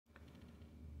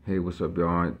Hey, what's up,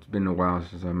 y'all? It's been a while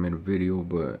since I made a video,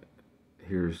 but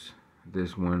here's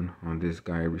this one on this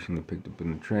guy I recently picked up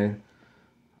in the trade.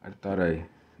 I thought I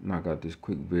knock out this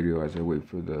quick video as I wait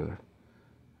for the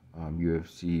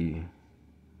UFC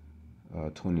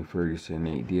 2030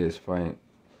 Nate Diaz fight.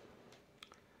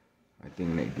 I think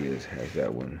Nate Diaz has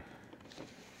that one.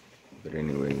 But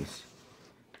anyways,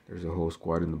 there's a whole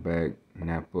squad in the back.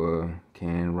 Napa,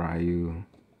 Ken, Ryu,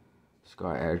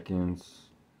 Scott Atkins,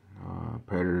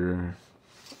 Predator.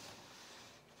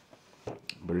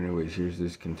 But anyways, here's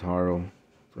this Kintaro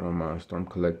from Storm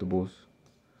Collectibles.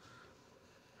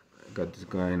 I got this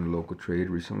guy in a local trade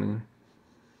recently.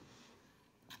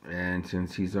 And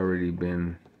since he's already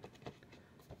been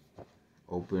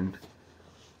opened,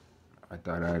 I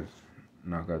thought I'd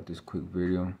knock out this quick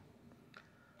video.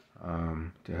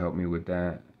 To help me with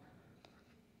that,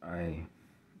 I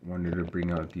wanted to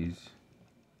bring out these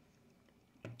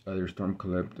other Storm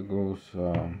Collectibles,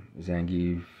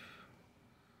 Zangief,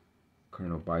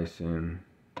 Colonel Bison,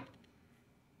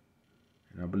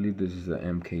 and I believe this is the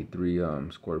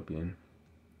MK3 Scorpion.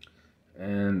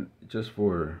 And just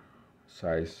for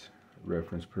size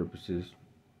reference purposes,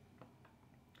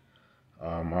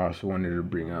 I also wanted to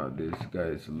bring out this guy.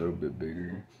 It's a little bit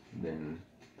bigger than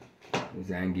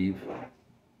Zangief.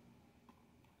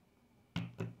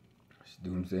 It's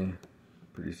Doomsday,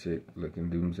 pretty sick looking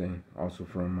Doomsday, also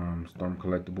from Storm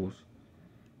Collectibles.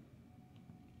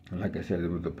 And like I said, it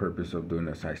was the purpose of doing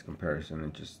a size comparison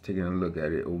and just taking a look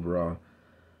at it overall,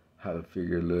 how the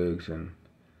figure looks and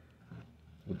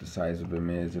what the size of him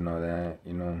is and all that,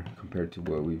 you know, compared to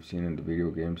what we've seen in the video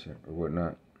games or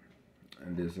whatnot.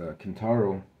 And this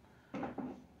Kintaro,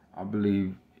 I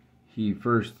believe he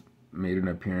first made an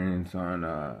appearance on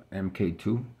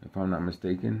MK2, if I'm not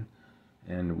mistaken.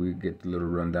 And we get a little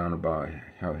rundown about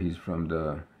how he's from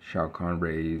the Shao Kahn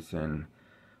race and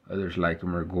others like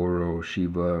him are Goro,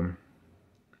 Shiva.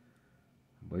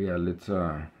 But yeah, let's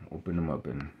open him up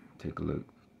and take a look.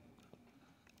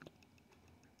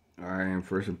 Alright, and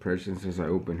first impressions since I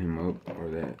opened him up are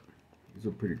that he's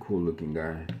a pretty cool looking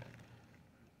guy.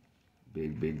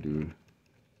 Big dude.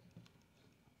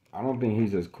 I don't think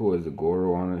he's as cool as the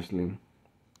Goro, honestly.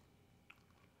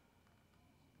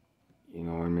 You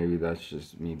know, and maybe that's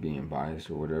just me being biased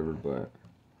or whatever, but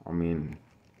I mean,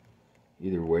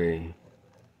 either way,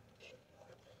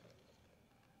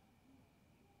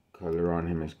 color on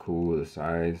him is cool, the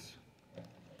size,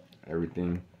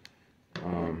 everything.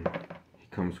 He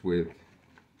comes with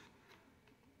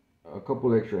a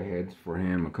couple extra heads for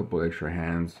him, a couple extra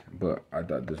hands, but I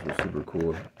thought this was super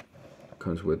cool.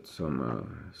 Comes with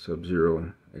some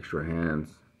Sub-Zero extra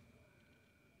hands,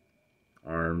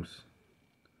 arms,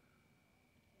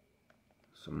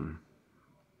 some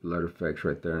blood effects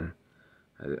right there.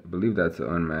 I believe that's an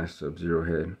unmasked Sub-Zero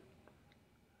head.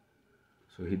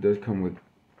 So he does come with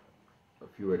a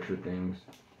few extra things.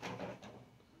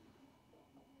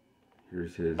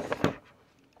 Here's his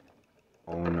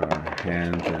own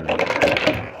hands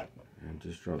and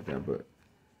just drop that, but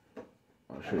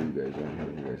I'll show you guys on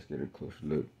here. You guys get a closer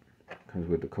look. Comes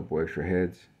with a couple extra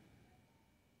heads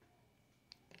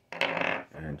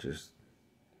and just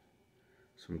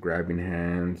some grabbing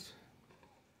hands.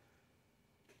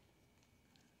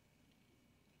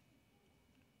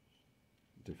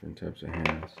 Different types of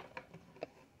hands.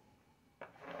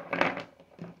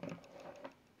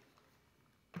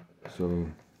 So,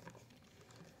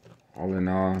 all in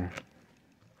all,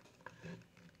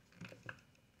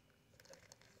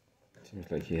 seems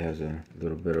like he has a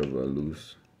little bit of a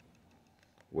loose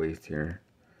waist here,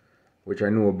 which I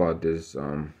knew about this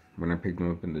when I picked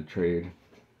him up in the trade.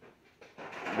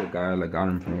 The guy that got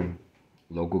him from,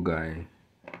 local guy,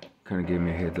 kind of gave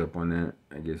me a heads up on that.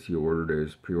 I guess he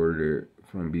pre-ordered it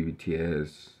from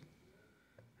BBTS,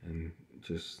 and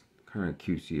just kind of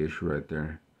cutesy issue right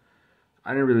there.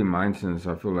 I didn't really mind since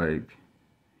I feel like,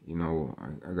 you know,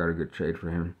 I got a good trade for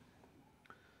him.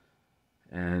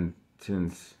 And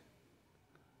since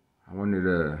I wanted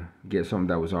to get something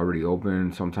that was already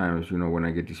open, sometimes, you know, when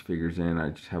I get these figures in,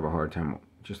 I just have a hard time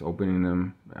just opening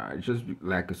them. I just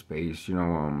lack of space, you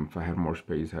know. If I had more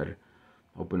space, I'd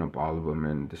open up all of them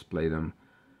and display them.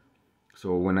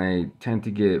 So when I tend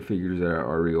to get figures that are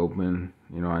already open,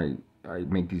 you know, I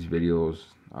make these videos.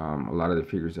 A lot of the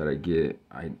figures that I get,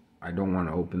 I don't want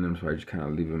to open them, so I just kind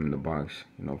of leave them in the box,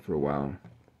 you know, for a while.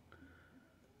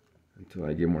 Until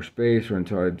I get more space or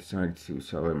until I decide to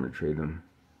sell them or trade them.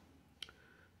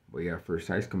 But yeah, for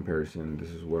size comparison, this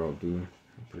is what I'll do.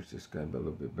 I'll push this guy a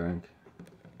little bit back.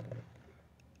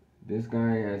 This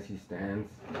guy, as he stands,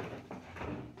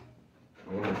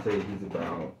 I want to say he's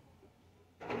about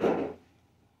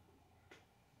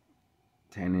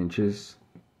 10 inches.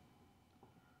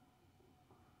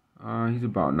 He's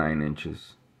about 9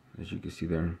 inches, as you can see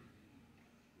there.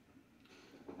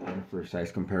 And for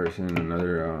size comparison,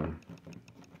 another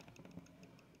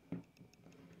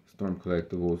Storm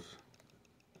Collectibles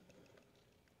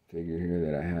figure here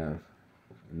that I have.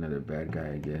 Another bad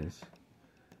guy, I guess.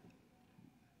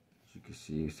 As you can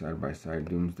see, side by side,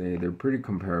 Doomsday. They're pretty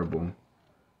comparable.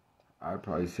 I'd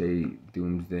probably say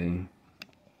Doomsday.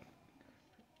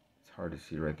 It's hard to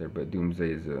see right there, but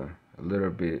Doomsday is a little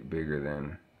bit bigger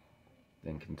than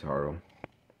Kintaro.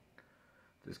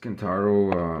 This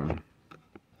Kintaro,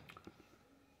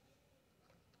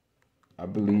 I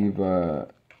believe,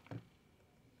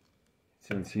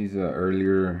 since he's an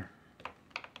earlier,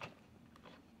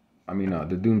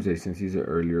 the Doomsday, since he's an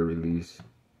earlier release,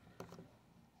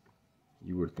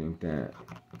 you would think that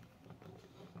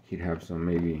he'd have some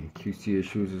maybe QC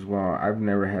issues as well. I've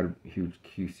never had huge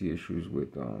QC issues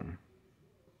with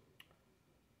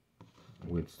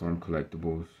Storm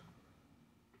Collectibles.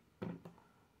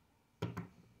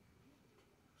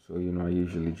 So, I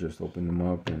usually just open them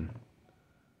up and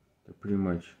they're pretty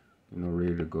much,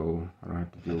 ready to go. I don't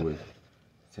have to deal with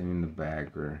sending them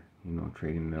back or,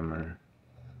 trading them or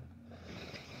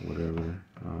whatever.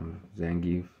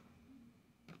 Zangief.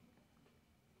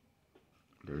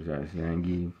 There's that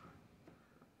Zangief.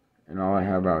 And all I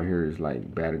have out here is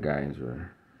like bad guys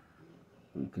or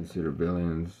we consider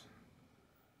villains.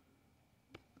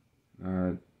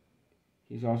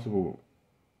 He's also a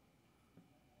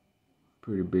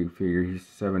pretty big figure. He's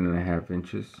 7.5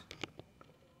 inches,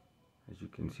 as you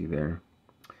can see there.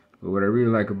 But what I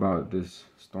really like about this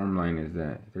Storm line is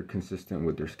that they're consistent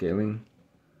with their scaling.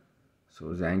 So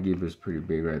Zangief is pretty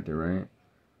big right there, right?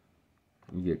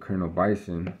 You get Colonel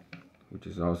Bison, which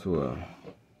is also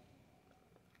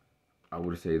I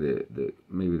would say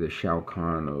maybe the Shao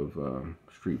Kahn of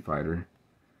Street Fighter.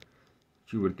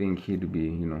 But you would think he'd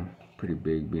be, pretty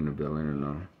big, being a villain and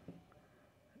all.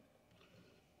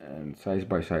 And size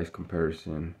by size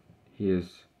comparison, he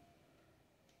is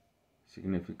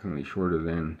significantly shorter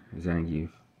than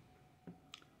Zangief.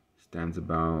 Stands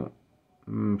about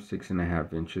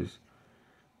 6.5 inches.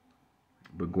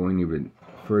 But going even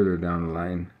further down the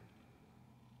line,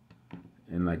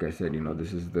 and like I said,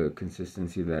 this is the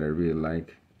consistency that I really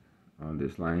like on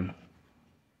this line.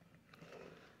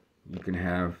 You can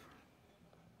have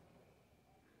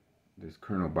this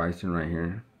Colonel Bison right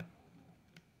here.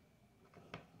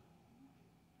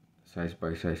 Size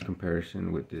by size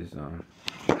comparison with this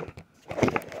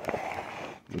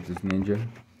ninja.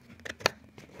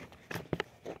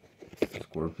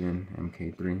 Scorpion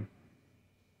MK3.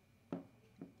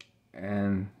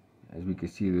 And as we can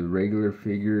see, the regular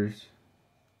figures,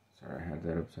 sorry I had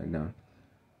that upside down,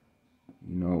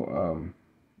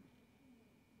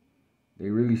 they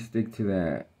really stick to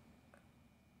that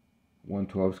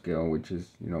 1/12 scale, which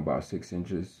is, about 6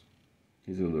 inches.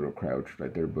 He's a little crouched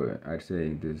right there, but I'd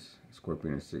say this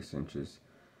Scorpion is 6 inches.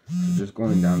 So just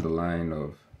going down the line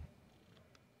of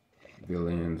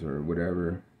villains or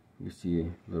whatever, you see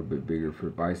a little bit bigger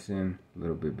for Bison, a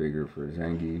little bit bigger for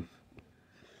Zangief,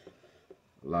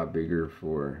 a lot bigger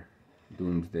for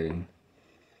Doomsday,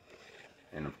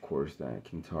 and of course that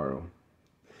Kintaro.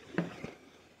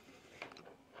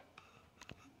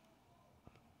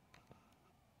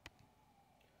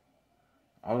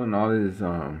 All in all, this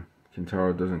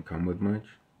Kintaro doesn't come with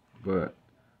much, but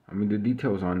the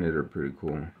details on it are pretty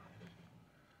cool.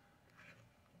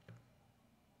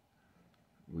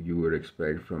 What you would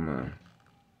expect from a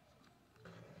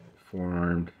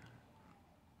four-armed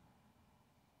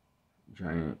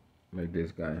giant like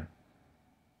this guy.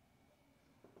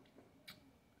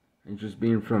 And just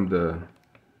being from the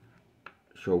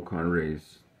Shokan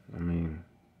race,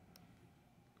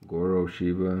 Goro,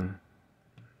 Shiba,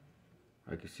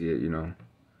 I can see it,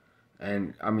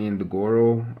 And the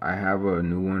Goro, I have a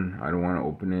new one. I don't want to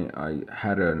open it. I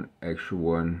had an extra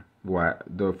one.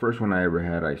 The first one I ever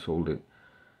had, I sold it.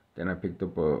 Then I picked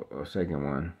up a second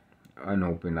one,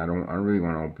 unopened. I don't really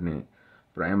want to open it,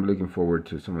 but I am looking forward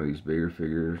to some of these bigger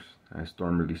figures as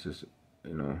Storm releases,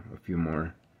 a few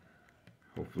more.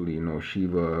 Hopefully,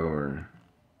 Shiva, or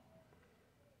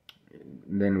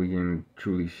then we can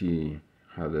truly see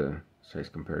how the size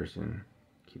comparison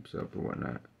keeps up or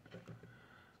whatnot.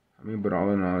 But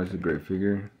all in all, it's a great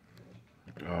figure.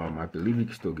 I believe you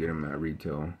can still get them at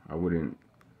retail. I wouldn't,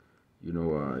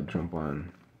 jump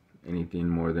on anything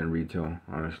more than retail,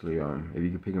 honestly. If you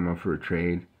could pick them up for a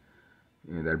trade,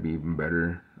 that'd be even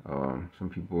better. Some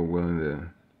people are willing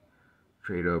to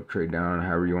trade up, trade down,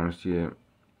 however you want to see it.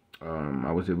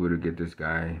 I was able to get this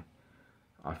guy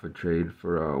off a trade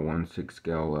for a 1/6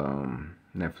 scale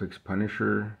Netflix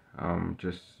Punisher,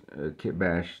 just a kit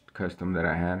bash custom that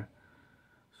I had.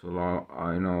 So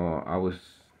I was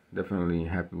definitely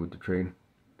happy with the trade.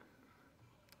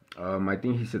 I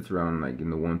think he sits around like in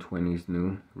the 120s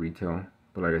new retail,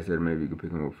 but like I said, maybe you could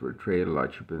pick him up for a trade a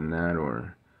lot cheaper than that,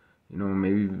 or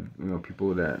maybe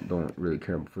people that don't really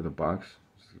care for the box,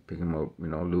 just pick him up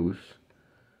loose,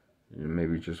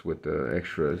 maybe just with the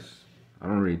extras. I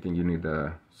don't really think you need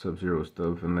the Sub-Zero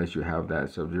stuff unless you have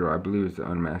that Sub-Zero. I believe it's the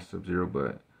unmasked Sub-Zero,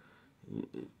 but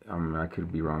I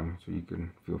could be wrong, so you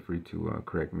can feel free to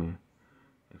correct me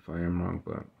if I am wrong.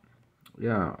 But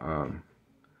yeah, I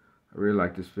really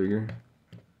like this figure.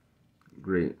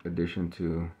 Great addition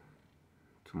to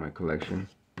my collection.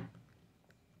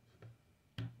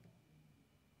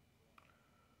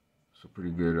 So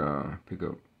pretty good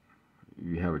pickup. If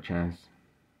you have a chance,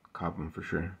 cop them for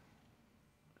sure.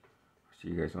 See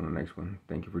you guys on the next one.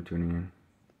 Thank you for tuning in.